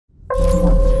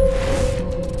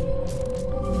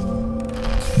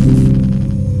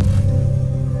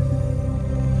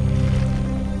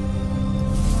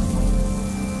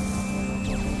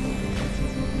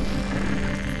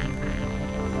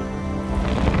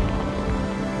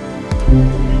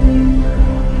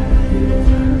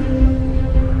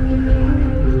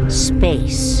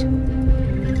Space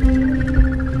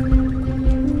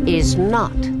is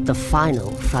not the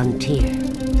final frontier.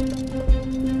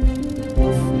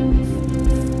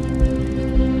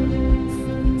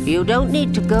 You don't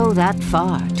need to go that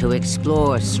far to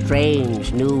explore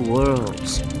strange new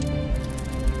worlds,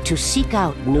 to seek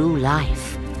out new life.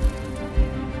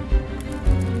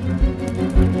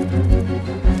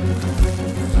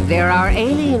 There are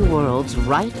alien worlds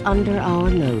right under our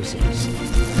noses.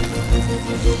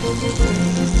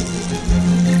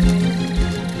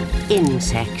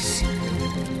 Insects.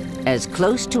 As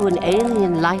close to an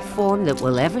alien life form that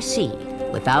we'll ever see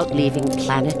without leaving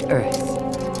planet Earth.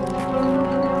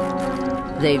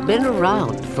 They've been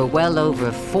around for well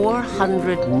over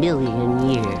 400 million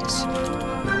years.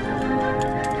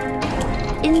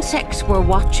 Insects were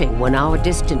watching when our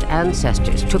distant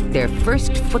ancestors took their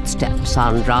first footsteps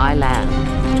on dry land.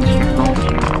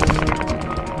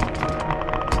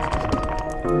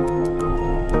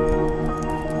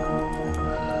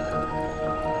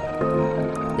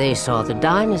 They saw the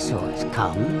dinosaurs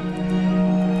come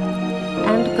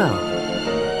and go,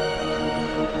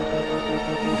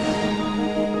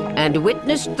 and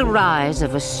witnessed the rise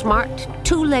of a smart,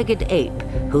 two-legged ape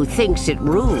who thinks it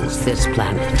rules this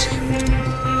planet.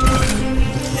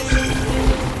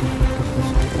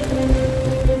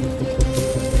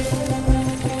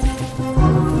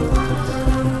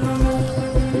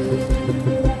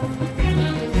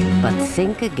 But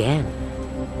think again.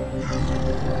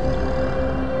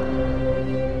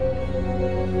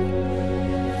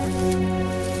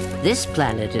 This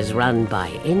planet is run by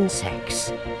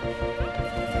insects.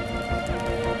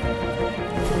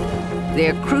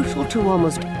 They're crucial to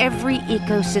almost every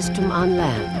ecosystem on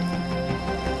land.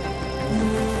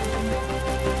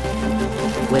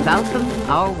 Without them,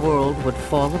 our world would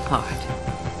fall apart.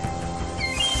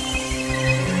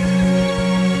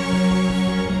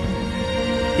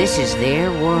 This is their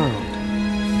world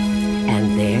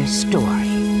and their story.